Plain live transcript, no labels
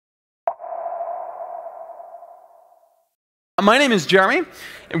My name is Jeremy,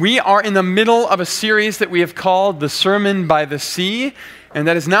 and we are in the middle of a series that we have called The Sermon by the Sea, and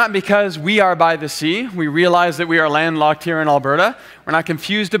that is not because we are by the sea. We realize that we are landlocked here in Alberta. We're not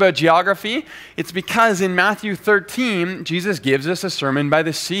confused about geography. It's because in Matthew 13, Jesus gives us a sermon by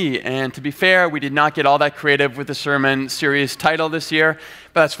the sea, and to be fair, we did not get all that creative with the sermon series title this year,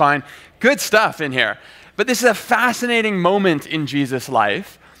 but that's fine. Good stuff in here. But this is a fascinating moment in Jesus'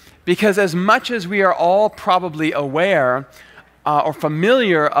 life, because as much as we are all probably aware or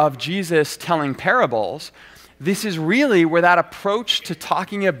familiar of Jesus telling parables, this is really where that approach to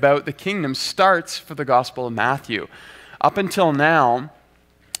talking about the kingdom starts for the Gospel of Matthew. Up until now,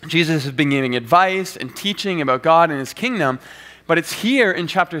 Jesus has been giving advice and teaching about God and his kingdom, but it's here in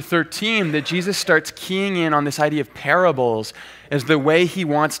chapter 13 that Jesus starts keying in on this idea of parables as the way he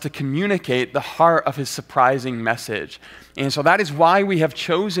wants to communicate the heart of his surprising message. And so that is why we have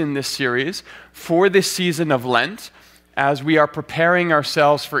chosen this series for this season of Lent as we are preparing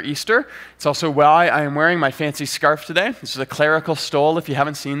ourselves for Easter. It's also why I am wearing my fancy scarf today. This is a clerical stole if you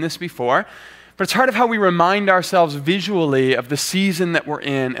haven't seen this before. But it's part of how we remind ourselves visually of the season that we're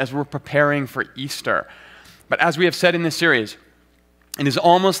in as we're preparing for Easter. But as we have said in this series, it is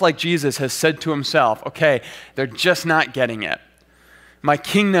almost like Jesus has said to himself, okay, they're just not getting it. My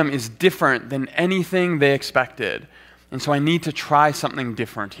kingdom is different than anything they expected. And so I need to try something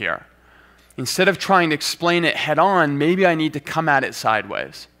different here. Instead of trying to explain it head on, maybe I need to come at it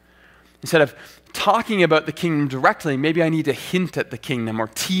sideways. Instead of talking about the kingdom directly, maybe I need to hint at the kingdom or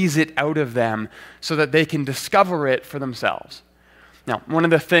tease it out of them so that they can discover it for themselves. Now, one of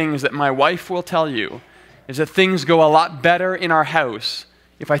the things that my wife will tell you is that things go a lot better in our house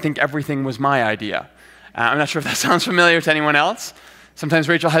if I think everything was my idea. I'm not sure if that sounds familiar to anyone else. Sometimes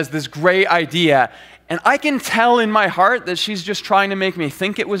Rachel has this great idea, and I can tell in my heart that she's just trying to make me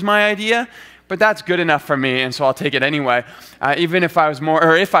think it was my idea, but that's good enough for me, and so I'll take it anyway. Even if I was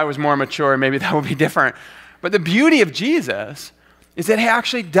more mature, maybe that would be different. But the beauty of Jesus is that he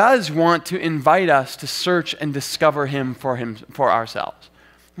actually does want to invite us to search and discover him for ourselves.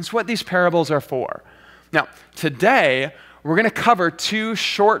 That's what these parables are for. Now, today, we're going to cover two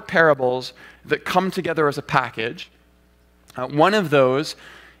short parables that come together as a package. One of those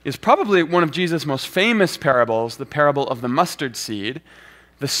is probably one of Jesus' most famous parables, the parable of the mustard seed.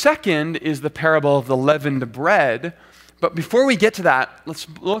 The second is the parable of the leavened bread. But before we get to that, let's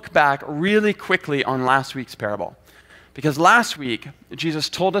look back really quickly on last week's parable. Because last week, Jesus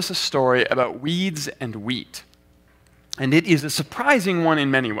told us a story about weeds and wheat. And it is a surprising one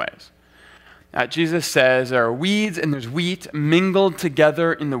in many ways. Jesus says there are weeds and there's wheat mingled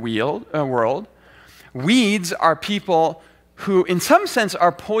together in the world. Weeds are people who in some sense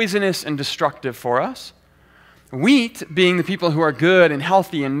are poisonous and destructive for us. Wheat being the people who are good and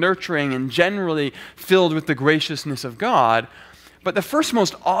healthy and nurturing and generally filled with the graciousness of God. But the first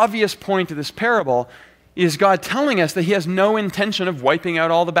most obvious point of this parable is God telling us that he has no intention of wiping out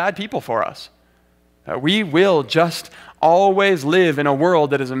all the bad people for us. We will just always live in a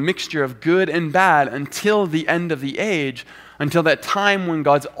world that is a mixture of good and bad until the end of the age, until that time when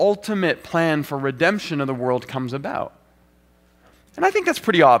God's ultimate plan for redemption of the world comes about. And I think that's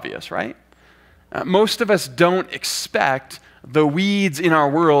pretty obvious, right? Most of us don't expect the weeds in our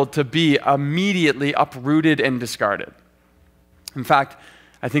world to be immediately uprooted and discarded. In fact,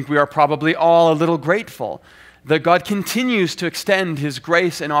 I think we are probably all a little grateful that God continues to extend his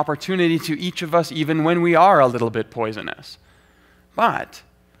grace and opportunity to each of us even when we are a little bit poisonous. But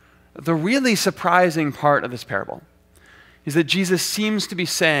the really surprising part of this parable is that Jesus seems to be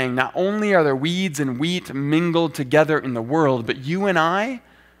saying not only are there weeds and wheat mingled together in the world, but you and I,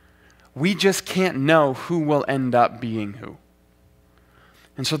 we just can't know who will end up being who.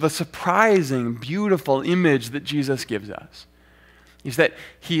 And so the surprising, beautiful image that Jesus gives us is that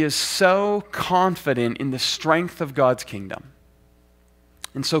he is so confident in the strength of God's kingdom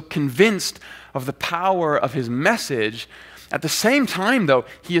and so convinced of the power of his message. At the same time, though,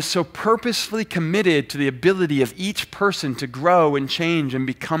 he is so purposefully committed to the ability of each person to grow and change and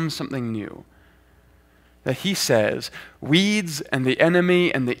become something new, that he says weeds and the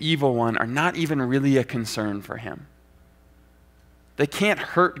enemy and the evil one are not even really a concern for him. They can't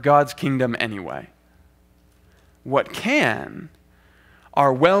hurt God's kingdom anyway. What can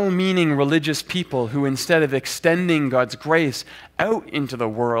are well-meaning religious people who, instead of extending God's grace out into the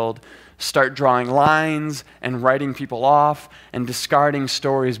world, start drawing lines and writing people off and discarding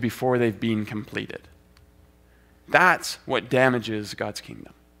stories before they've been completed. That's what damages God's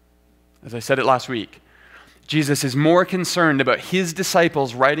kingdom. As I said it last week, Jesus is more concerned about his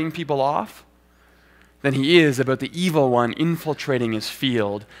disciples writing people off than he is about the evil one infiltrating his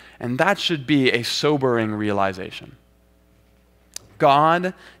field, and that should be a sobering realization.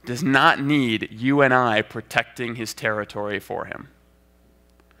 God does not need you and I protecting his territory for him.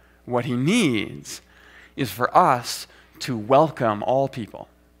 What he needs is for us to welcome all people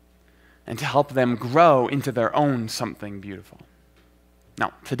and to help them grow into their own something beautiful.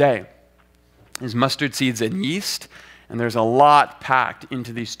 Now, today is mustard seeds and yeast, and there's a lot packed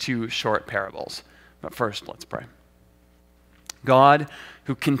into these two short parables. But first, let's pray. God,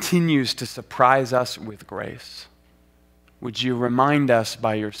 who continues to surprise us with grace, would you remind us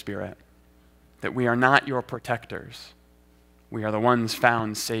by your Spirit that we are not your protectors. We are the ones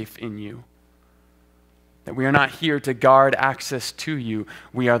found safe in you. That we are not here to guard access to you.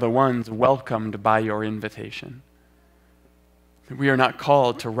 We are the ones welcomed by your invitation. That we are not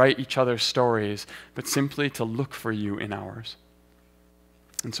called to write each other's stories, but simply to look for you in ours.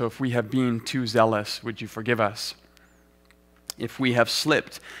 And so if we have been too zealous, would you forgive us? If we have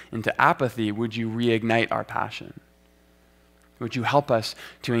slipped into apathy, would you reignite our passion? Would you help us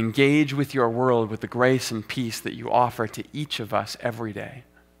to engage with your world with the grace and peace that you offer to each of us every day?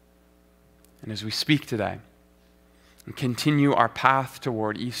 And as we speak today and continue our path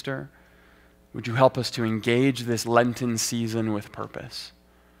toward Easter, would you help us to engage this Lenten season with purpose,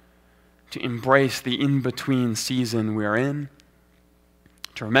 to embrace the in-between season we're in,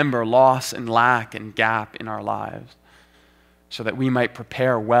 to remember loss and lack and gap in our lives, so that we might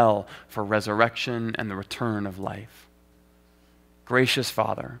prepare well for resurrection and the return of life. Gracious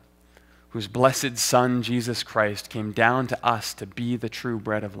Father, whose blessed Son, Jesus Christ, came down to us to be the true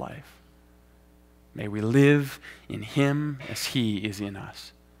bread of life, may we live in him as he is in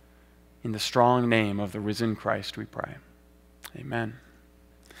us. In the strong name of the risen Christ we pray. Amen.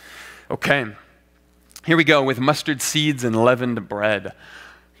 Okay, here we go with mustard seeds and leavened bread.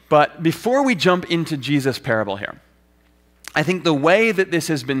 But before we jump into Jesus' parable here, I think the way that this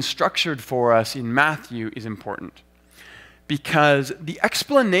has been structured for us in Matthew is important, because the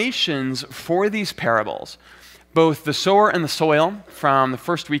explanations for these parables, both the sower and the soil from the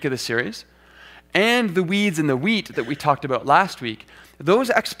first week of the series, and the weeds and the wheat that we talked about last week, those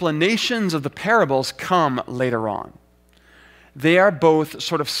explanations of the parables come later on. They are both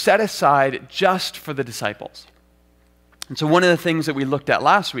sort of set aside just for the disciples. And so one of the things that we looked at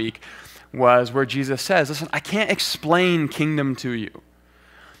last week was where Jesus says, listen, I can't explain kingdom to you.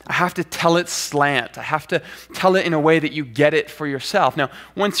 I have to tell it slant. I have to tell it in a way that you get it for yourself. Now,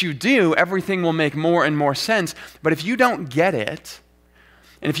 once you do, everything will make more and more sense. But if you don't get it,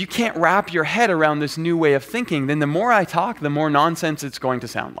 and if you can't wrap your head around this new way of thinking, then the more I talk, the more nonsense it's going to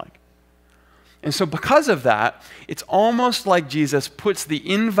sound like. And so because of that, it's almost like Jesus puts the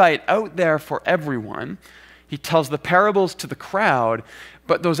invite out there for everyone. He tells the parables to the crowd,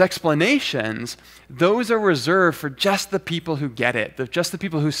 but those explanations, those are reserved for just the people who get it, just the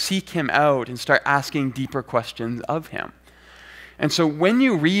people who seek him out and start asking deeper questions of him. And so when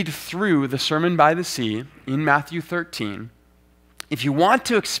you read through the Sermon by the Sea in Matthew 13, if you want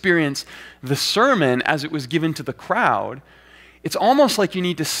to experience the sermon as it was given to the crowd, it's almost like you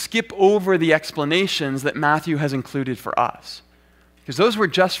need to skip over the explanations that Matthew has included for us, because those were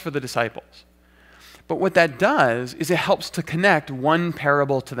just for the disciples. But what that does is it helps to connect one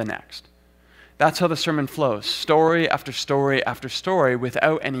parable to the next. That's how the sermon flows, story after story after story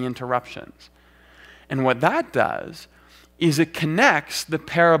without any interruptions. And what that does is it connects the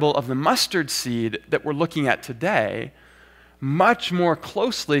parable of the mustard seed that we're looking at today much more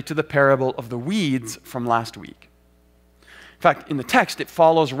closely to the parable of the weeds from last week. In fact, in the text, it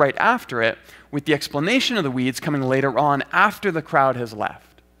follows right after it with the explanation of the weeds coming later on after the crowd has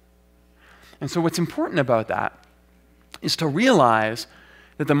left. And so what's important about that is to realize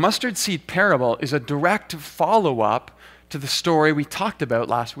that the mustard seed parable is a direct follow-up to the story we talked about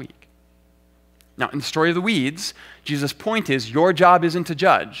last week. Now, in the story of the weeds, Jesus' point is, your job isn't to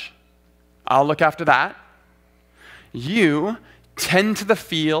judge. I'll look after that. You tend to the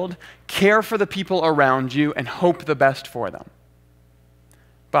field, care for the people around you, and hope the best for them.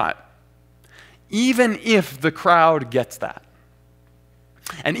 But even if the crowd gets that,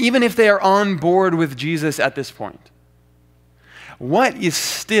 and even if they are on board with Jesus at this point, what is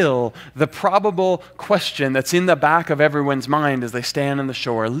still the probable question that's in the back of everyone's mind as they stand on the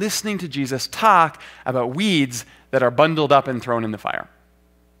shore listening to Jesus talk about weeds that are bundled up and thrown in the fire?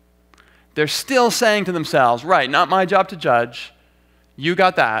 They're still saying to themselves, right, not my job to judge. You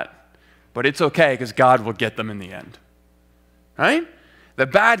got that, but it's okay because God will get them in the end. Right? The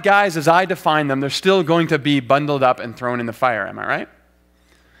bad guys, as I define them, they're still going to be bundled up and thrown in the fire. Am I right?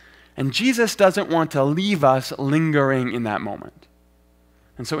 And Jesus doesn't want to leave us lingering in that moment.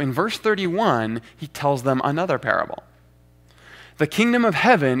 And so in verse 31, he tells them another parable. The kingdom of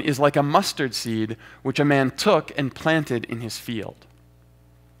heaven is like a mustard seed which a man took and planted in his field.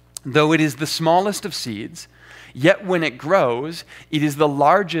 Though it is the smallest of seeds, yet when it grows, it is the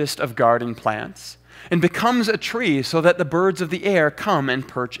largest of garden plants and becomes a tree so that the birds of the air come and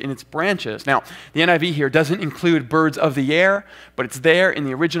perch in its branches. Now, the NIV here doesn't include birds of the air, but it's there in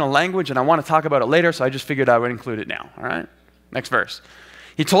the original language, and I want to talk about it later, so I just figured I would include it now. All right? Next verse.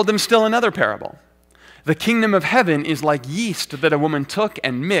 He told them still another parable. The kingdom of heaven is like yeast that a woman took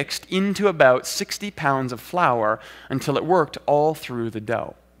and mixed into about 60 pounds of flour until it worked all through the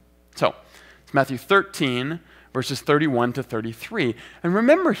dough. So, it's Matthew 13, verses 31 to 33. And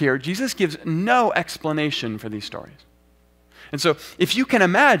remember here, Jesus gives no explanation for these stories. And so, if you can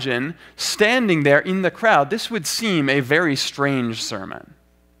imagine standing there in the crowd, this would seem a very strange sermon.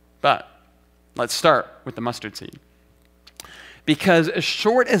 But let's start with the mustard seed. Because as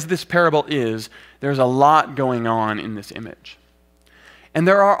short as this parable is, there's a lot going on in this image. And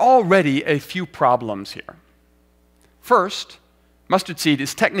there are already a few problems here. First, mustard seed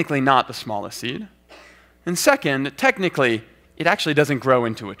is technically not the smallest seed. And second, technically, it actually doesn't grow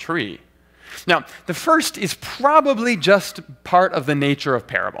into a tree. Now, the first is probably just part of the nature of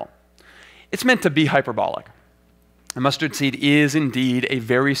parable. It's meant to be hyperbolic. A mustard seed is indeed a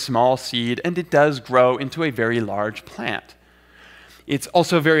very small seed, and it does grow into a very large plant. It's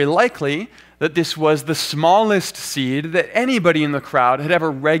also very likely that this was the smallest seed that anybody in the crowd had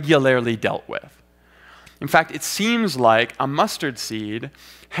ever regularly dealt with. In fact, it seems like a mustard seed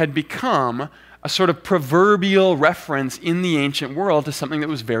had become a sort of proverbial reference in the ancient world to something that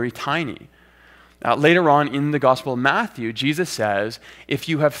was very tiny. Later on in the Gospel of Matthew, Jesus says, if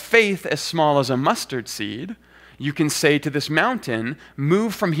you have faith as small as a mustard seed, you can say to this mountain,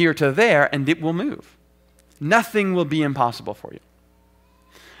 move from here to there, and it will move. Nothing will be impossible for you.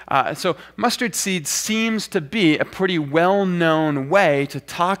 So mustard seed seems to be a pretty well-known way to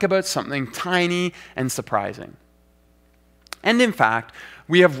talk about something tiny and surprising. And in fact,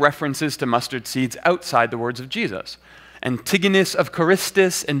 we have references to mustard seeds outside the words of Jesus. Antigonus of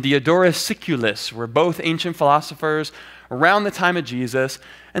Charistus and Diodorus Siculus were both ancient philosophers around the time of Jesus,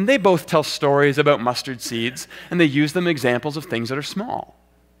 and they both tell stories about mustard seeds, and they use them as examples of things that are small.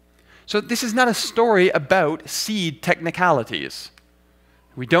 So this is not a story about seed technicalities.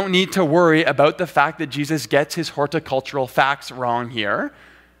 We don't need to worry about the fact that Jesus gets his horticultural facts wrong here.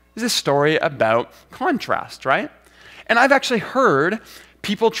 This is a story about contrast, right? And I've actually heard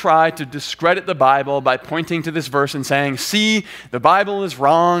people try to discredit the Bible by pointing to this verse and saying, see, the Bible is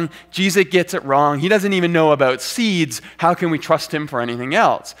wrong, Jesus gets it wrong, he doesn't even know about seeds, how can we trust him for anything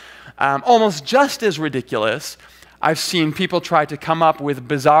else? Almost just as ridiculous, I've seen people try to come up with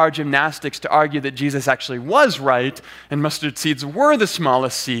bizarre gymnastics to argue that Jesus actually was right and mustard seeds were the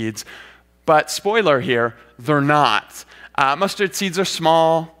smallest seeds. But spoiler here, they're not. Mustard seeds are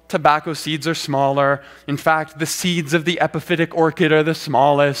small. Tobacco seeds are smaller. In fact, the seeds of the epiphytic orchid are the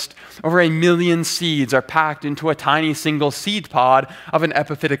smallest. Over 1 million seeds are packed into a tiny single seed pod of an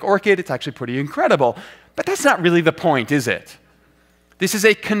epiphytic orchid. It's actually pretty incredible. But that's not really the point, is it? This is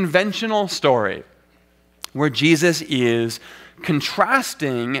a conventional story where Jesus is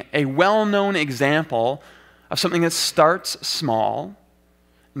contrasting a well-known example of something that starts small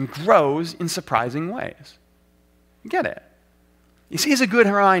and grows in surprising ways. You get it? You see, it's a good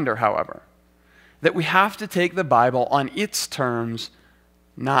reminder, however, that we have to take the Bible on its terms,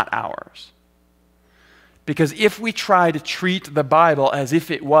 not ours. Because if we try to treat the Bible as if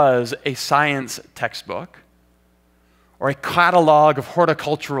it was a science textbook or a catalog of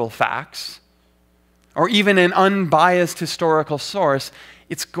horticultural facts, or even an unbiased historical source,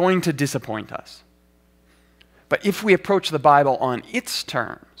 it's going to disappoint us. But if we approach the Bible on its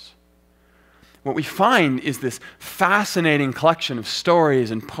terms, what we find is this fascinating collection of stories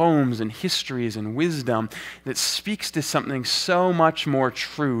and poems and histories and wisdom that speaks to something so much more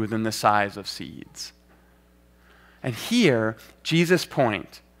true than the size of seeds. And here, Jesus'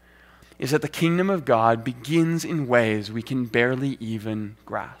 point is that the kingdom of God begins in ways we can barely even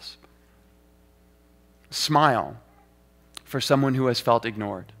grasp. Smile for someone who has felt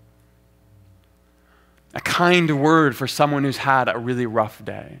ignored. A kind word for someone who's had a really rough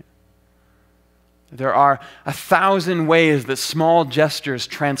day. There are 1,000 ways that small gestures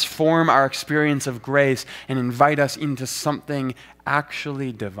transform our experience of grace and invite us into something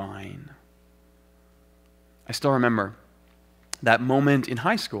actually divine. I still remember that moment in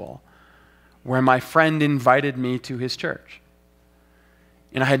high school where my friend invited me to his church.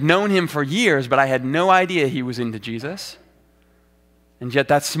 And I had known him for years, but I had no idea he was into Jesus. And yet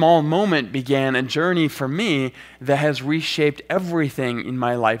that small moment began a journey for me that has reshaped everything in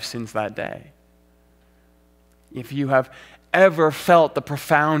my life since that day. If you have ever felt the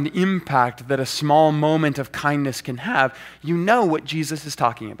profound impact that a small moment of kindness can have, you know what Jesus is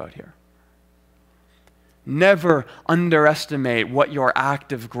talking about here. Never underestimate what your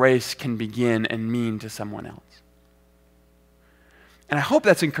act of grace can begin and mean to someone else. And I hope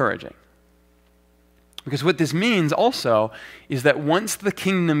that's encouraging. Because what this means also is that once the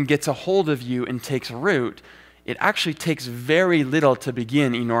kingdom gets a hold of you and takes root, it actually takes very little to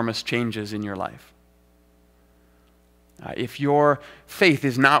begin enormous changes in your life. If your faith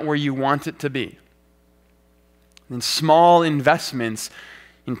is not where you want it to be, then small investments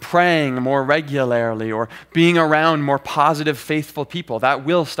in praying more regularly or being around more positive, faithful people, that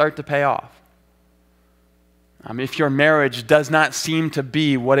will start to pay off. If your marriage does not seem to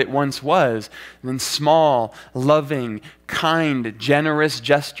be what it once was, then small, loving, kind, generous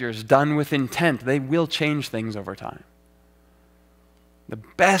gestures done with intent, they will change things over time. The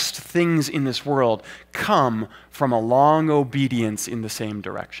best things in this world come from a long obedience in the same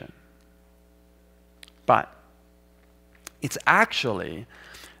direction. But it's actually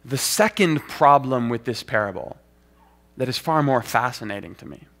the second problem with this parable that is far more fascinating to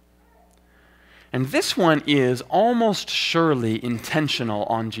me. And this one is almost surely intentional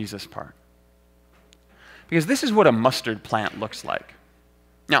on Jesus' part. Because this is what a mustard plant looks like.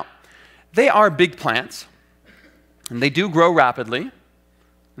 Now, they are big plants, and they do grow rapidly,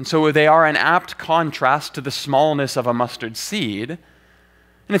 and so they are an apt contrast to the smallness of a mustard seed. And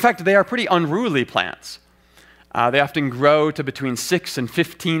in fact, they are pretty unruly plants. They often grow to between 6 and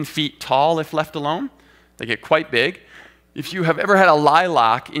 15 feet tall if left alone. They get quite big. If you have ever had a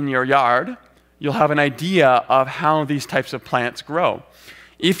lilac in your yard, you'll have an idea of how these types of plants grow.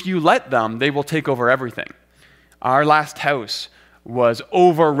 If you let them, they will take over everything. Our last house was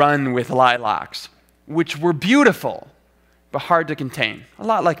overrun with lilacs, which were beautiful, but hard to contain. A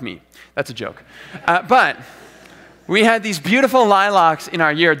lot like me. That's a joke. But we had these beautiful lilacs in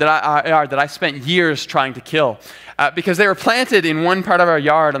our yard that I spent years trying to kill because they were planted in one part of our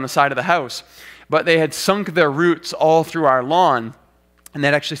yard on the side of the house, but they had sunk their roots all through our lawn. And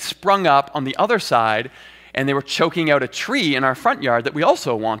they'd actually sprung up on the other side, and they were choking out a tree in our front yard that we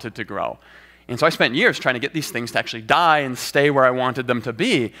also wanted to grow. And so I spent years trying to get these things to actually die and stay where I wanted them to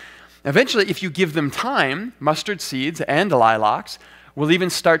be. Eventually, if you give them time, mustard seeds and lilacs will even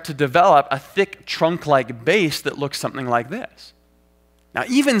start to develop a thick trunk-like base that looks something like this. Now,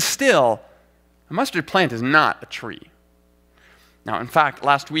 even still, a mustard plant is not a tree. Now, in fact,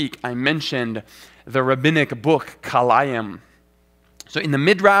 last week I mentioned the rabbinic book Kalayim. So in the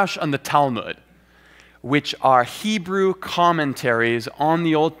Midrash and the Talmud, which are Hebrew commentaries on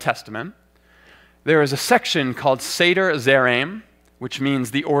the Old Testament, there is a section called Seder Zeraim, which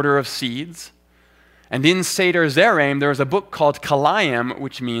means the order of seeds. And in Seder Zeraim, there is a book called Kalayim,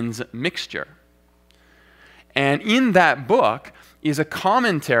 which means mixture. And in that book is a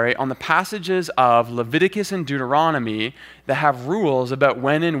commentary on the passages of Leviticus and Deuteronomy that have rules about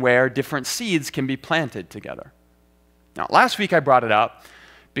when and where different seeds can be planted together. Now, last week I brought it up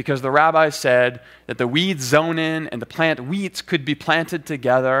because the rabbis said that the weed zonin and the plant wheats could be planted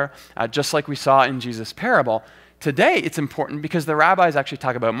together, just like we saw in Jesus' parable. Today, it's important because the rabbis actually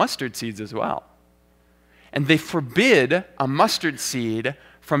talk about mustard seeds as well. And they forbid a mustard seed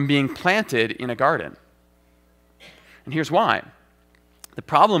from being planted in a garden. And here's why. The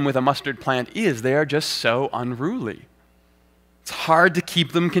problem with a mustard plant is they are just so unruly. It's hard to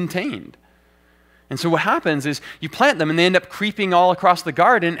keep them contained. And so what happens is you plant them and they end up creeping all across the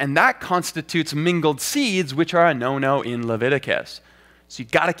garden, and that constitutes mingled seeds, which are a no-no in Leviticus. So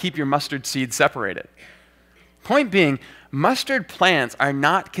you've got to keep your mustard seeds separated. Point being, mustard plants are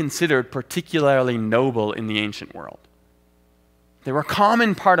not considered particularly noble in the ancient world. They were a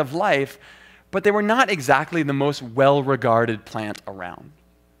common part of life, but they were not exactly the most well-regarded plant around.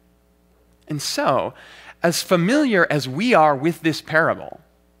 And so, as familiar as we are with this parable,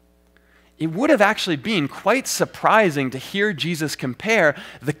 it would have actually been quite surprising to hear Jesus compare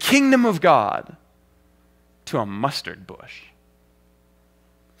the kingdom of God to a mustard bush.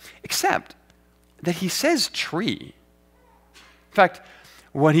 Except that he says tree. In fact,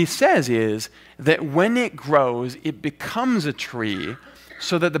 what he says is that when it grows, it becomes a tree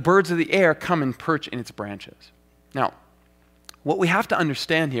so that the birds of the air come and perch in its branches. Now, what we have to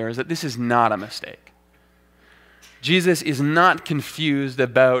understand here is that this is not a mistake. Jesus is not confused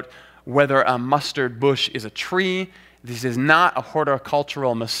about whether a mustard bush is a tree. This is not a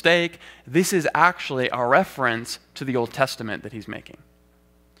horticultural mistake. This is actually a reference to the Old Testament that he's making.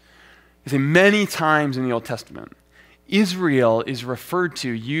 You see, many times in the Old Testament, Israel is referred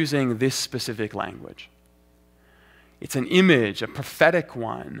to using this specific language. It's an image, a prophetic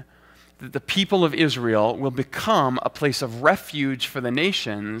one, that the people of Israel will become a place of refuge for the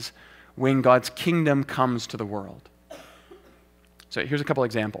nations when God's kingdom comes to the world. So here's a couple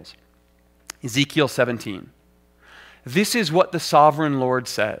examples. Ezekiel 17. This is what the sovereign Lord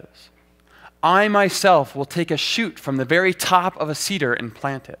says. I myself will take a shoot from the very top of a cedar and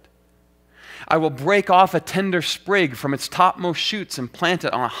plant it. I will break off a tender sprig from its topmost shoots and plant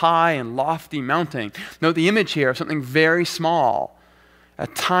it on a high and lofty mountain. Note the image here of something very small, a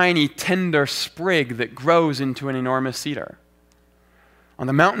tiny, tender sprig that grows into an enormous cedar. On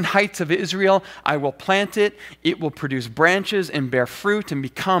the mountain heights of Israel, I will plant it. It will produce branches and bear fruit and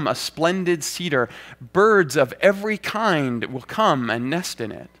become a splendid cedar. Birds of every kind will come and nest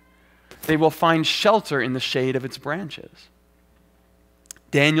in it. They will find shelter in the shade of its branches.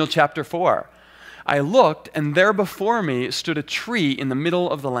 Daniel chapter 4. I looked, and there before me stood a tree in the middle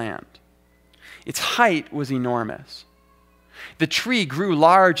of the land. Its height was enormous. The tree grew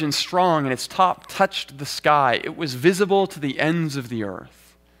large and strong, and its top touched the sky. It was visible to the ends of the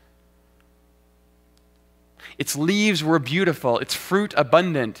earth. Its leaves were beautiful, its fruit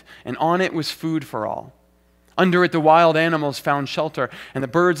abundant, and on it was food for all. Under it the wild animals found shelter, and the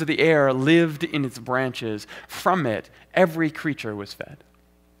birds of the air lived in its branches. From it every creature was fed.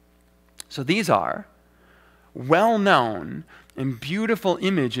 So these are well-known and beautiful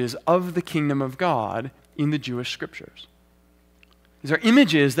images of the kingdom of God in the Jewish scriptures. These are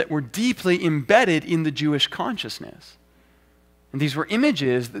images that were deeply embedded in the Jewish consciousness. And these were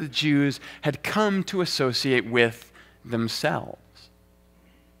images that the Jews had come to associate with themselves.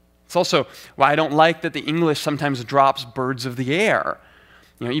 It's also why I don't like that the English sometimes drops birds of the air.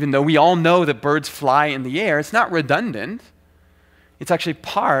 Even though we all know that birds fly in the air, it's not redundant. It's actually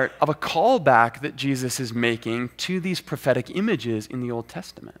part of a callback that Jesus is making to these prophetic images in the Old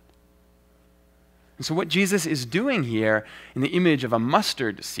Testament. And so what Jesus is doing here in the image of a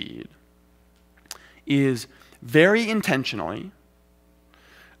mustard seed is very intentionally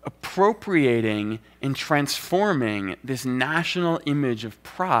appropriating and transforming this national image of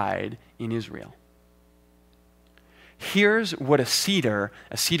pride in Israel. Here's what a cedar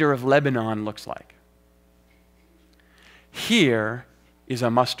of Lebanon looks like. Here is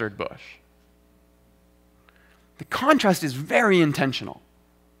a mustard bush. The contrast is very intentional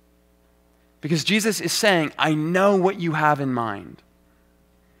because Jesus is saying, I know what you have in mind.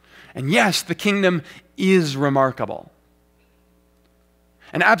 And yes, the kingdom is remarkable.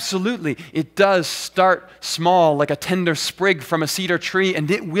 And absolutely, it does start small like a tender sprig from a cedar tree, and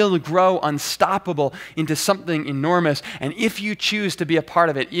it will grow unstoppable into something enormous. And if you choose to be a part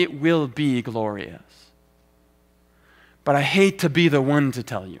of it, it will be glorious. But I hate to be the one to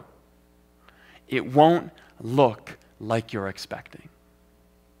tell you, it won't look like you're expecting.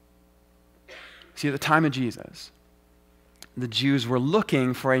 See, at the time of Jesus, the Jews were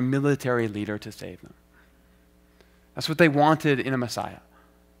looking for a military leader to save them. That's what they wanted in a Messiah.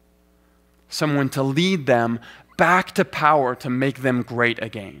 Someone to lead them back to power to make them great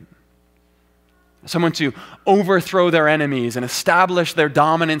again. Someone to overthrow their enemies and establish their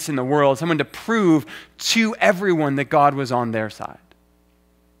dominance in the world. Someone to prove to everyone that God was on their side.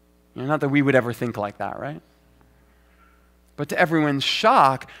 Not that we would ever think like that, right? But to everyone's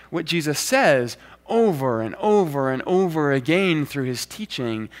shock, what Jesus says over and over and over again through his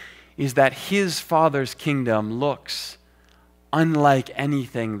teaching is that his Father's kingdom looks unlike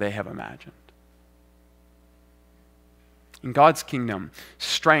anything they have imagined. In God's kingdom,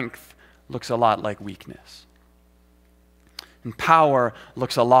 strength looks a lot like weakness. And power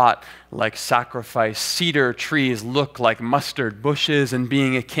looks a lot like sacrifice. Cedar trees look like mustard bushes, and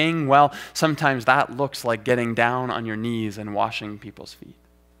being a king, well, sometimes that looks like getting down on your knees and washing people's feet.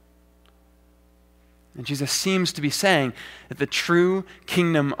 And Jesus seems to be saying that the true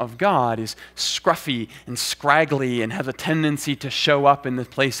kingdom of God is scruffy and scraggly and has a tendency to show up in the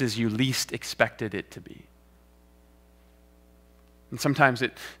places you least expected it to be. And sometimes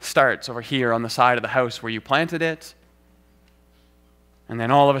it starts over here on the side of the house where you planted it, and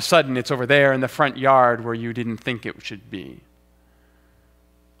then all of a sudden it's over there in the front yard where you didn't think it should be.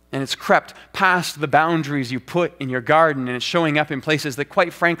 And it's crept past the boundaries you put in your garden, and it's showing up in places that,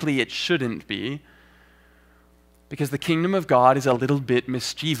 quite frankly, it shouldn't be. Because the kingdom of God is a little bit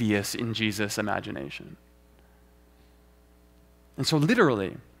mischievous in Jesus' imagination. And so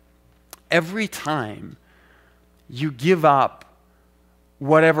literally, every time you give up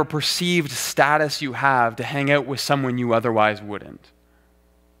whatever perceived status you have to hang out with someone you otherwise wouldn't,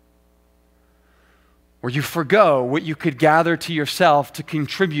 or you forgo what you could gather to yourself to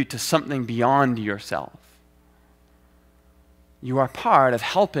contribute to something beyond yourself, you are part of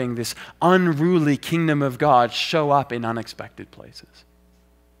helping this unruly kingdom of God show up in unexpected places.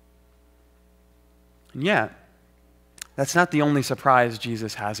 And yet, that's not the only surprise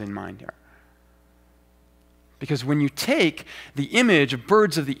Jesus has in mind here. Because when you take the image of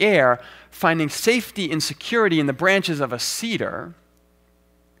birds of the air, finding safety and security in the branches of a cedar,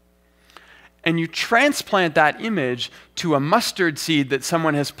 and you transplant that image to a mustard seed that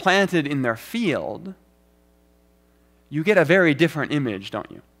someone has planted in their field, you get a very different image,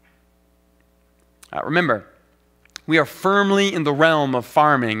 don't you? Remember, we are firmly in the realm of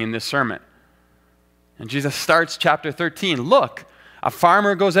farming in this sermon. And Jesus starts chapter 13. Look, a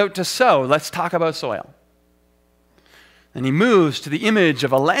farmer goes out to sow. Let's talk about soil. And he moves to the image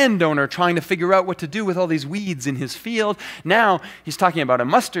of a landowner trying to figure out what to do with all these weeds in his field. Now he's talking about a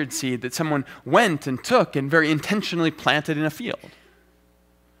mustard seed that someone went and took and very intentionally planted in a field.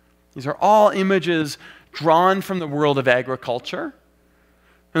 These are all images drawn from the world of agriculture.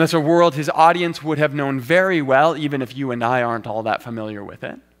 And that's a world his audience would have known very well, even if you and I aren't all that familiar with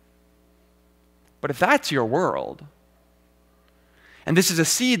it. But if that's your world, and this is a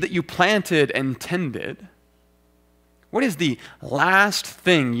seed that you planted and tended, what is the last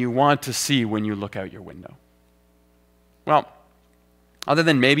thing you want to see when you look out your window? Well, other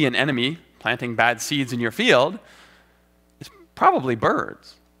than maybe an enemy planting bad seeds in your field, it's probably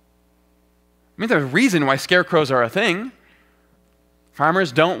birds. I mean, there's a reason why scarecrows are a thing.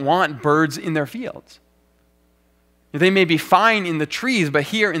 Farmers don't want birds in their fields. They may be fine in the trees, but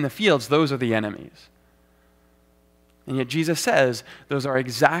here in the fields, those are the enemies. And yet Jesus says those are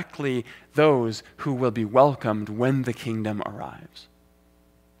exactly those who will be welcomed when the kingdom arrives.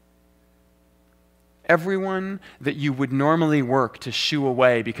 Everyone that you would normally work to shoo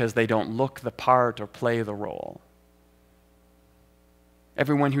away because they don't look the part or play the role.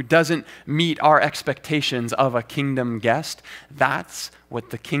 Everyone who doesn't meet our expectations of a kingdom guest, that's what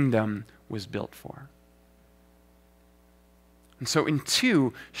the kingdom was built for. And so in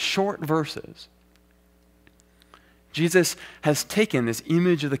 2 short verses, Jesus has taken this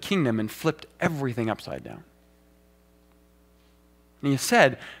image of the kingdom and flipped everything upside down. And he has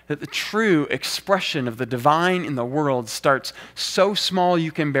said that the true expression of the divine in the world starts so small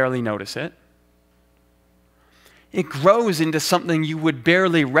you can barely notice it. It grows into something you would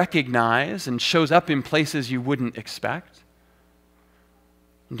barely recognize and shows up in places you wouldn't expect.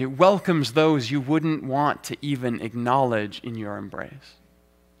 And it welcomes those you wouldn't want to even acknowledge in your embrace.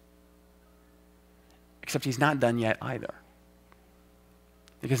 Except he's not done yet either.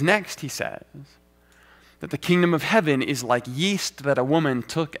 Because next he says that the kingdom of heaven is like yeast that a woman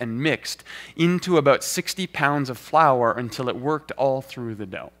took and mixed into about 60 pounds of flour until it worked all through the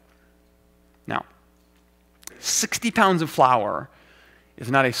dough. Now, 60 pounds of flour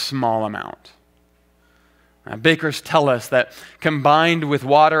is not a small amount. Bakers tell us that combined with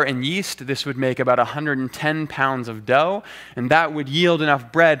water and yeast, this would make about 110 pounds of dough, and that would yield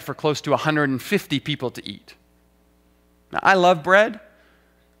enough bread for close to 150 people to eat. Now, I love bread.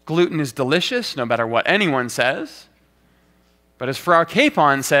 Gluten is delicious, no matter what anyone says. But as Farrar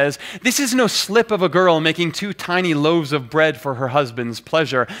Capon says, this is no slip of a girl making 2 tiny loaves of bread for her husband's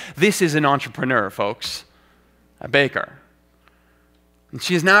pleasure. This is an entrepreneur, folks, a baker. And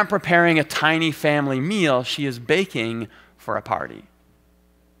she is not preparing a tiny family meal, she is baking for a party.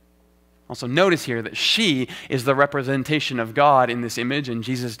 Also notice here that she is the representation of God in this image, and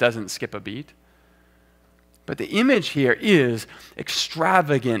Jesus doesn't skip a beat. But the image here is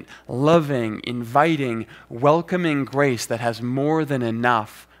extravagant, loving, inviting, welcoming grace that has more than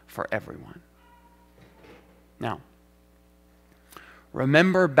enough for everyone. Now,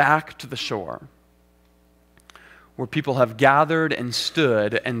 remember back to the shore, where people have gathered and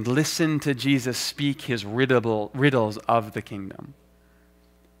stood and listened to Jesus speak his riddles of the kingdom.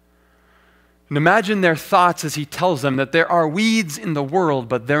 And imagine their thoughts as he tells them that there are weeds in the world,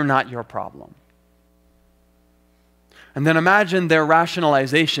 but they're not your problem. And then imagine their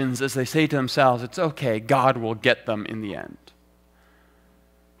rationalizations as they say to themselves, it's okay, God will get them in the end.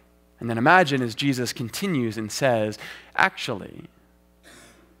 And then imagine as Jesus continues and says, actually,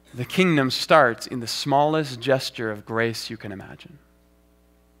 the kingdom starts in the smallest gesture of grace you can imagine.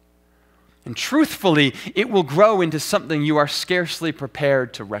 And truthfully, it will grow into something you are scarcely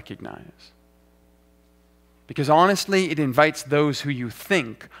prepared to recognize. Because honestly, it invites those who you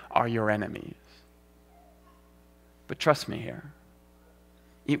think are your enemies. But trust me here,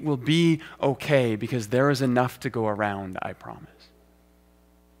 it will be okay because there is enough to go around, I promise.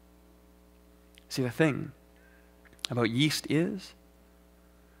 See, the thing about yeast is,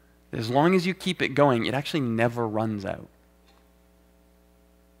 as long as you keep it going, it actually never runs out.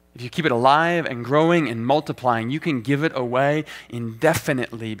 If you keep it alive and growing and multiplying, you can give it away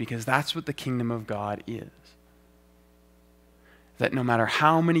indefinitely because that's what the kingdom of God is. that no matter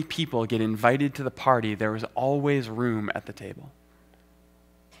how many people get invited to the party, there is always room at the table.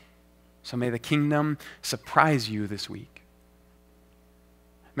 So may the kingdom surprise you this week.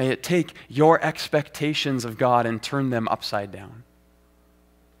 May it take your expectations of God and turn them upside down.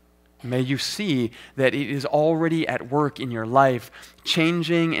 May you see that it is already at work in your life,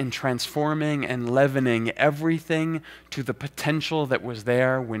 changing and transforming and leavening everything to the potential that was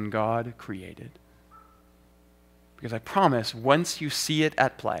there when God created. Because I promise, once you see it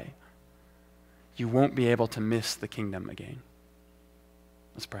at play, you won't be able to miss the kingdom again.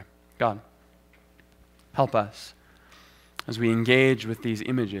 Let's pray. God, help us as we engage with these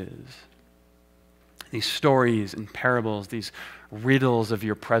images, these stories and parables, these riddles of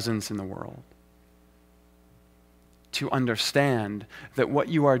your presence in the world, to understand that what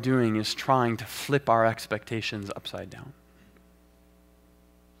you are doing is trying to flip our expectations upside down,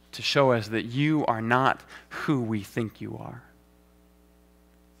 to show us that you are not who we think you are.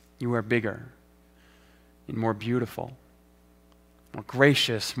 You are bigger and more beautiful, more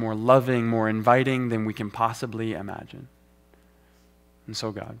gracious, more loving, more inviting than we can possibly imagine. And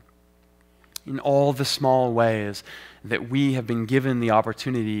so, God, in all the small ways that we have been given the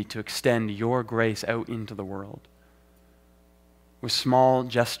opportunity to extend your grace out into the world, with small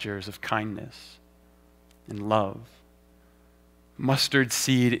gestures of kindness and love, mustard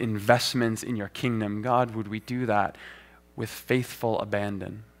seed investments in your kingdom, God, would we do that with faithful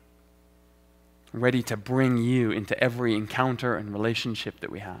abandon, ready to bring you into every encounter and relationship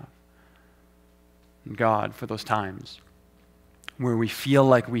that we have. And God, for those times where we feel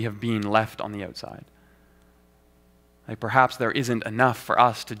like we have been left on the outside, like perhaps there isn't enough for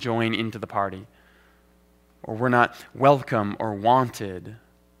us to join into the party, or we're not welcome or wanted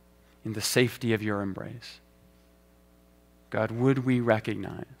in the safety of your embrace. God, would we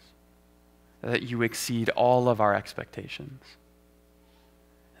recognize that you exceed all of our expectations,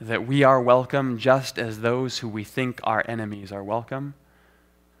 that we are welcome just as those who we think are enemies are welcome,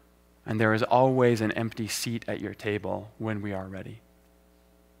 and there is always an empty seat at your table when we are ready.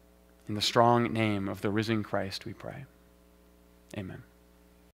 In the strong name of the risen Christ we pray. Amen.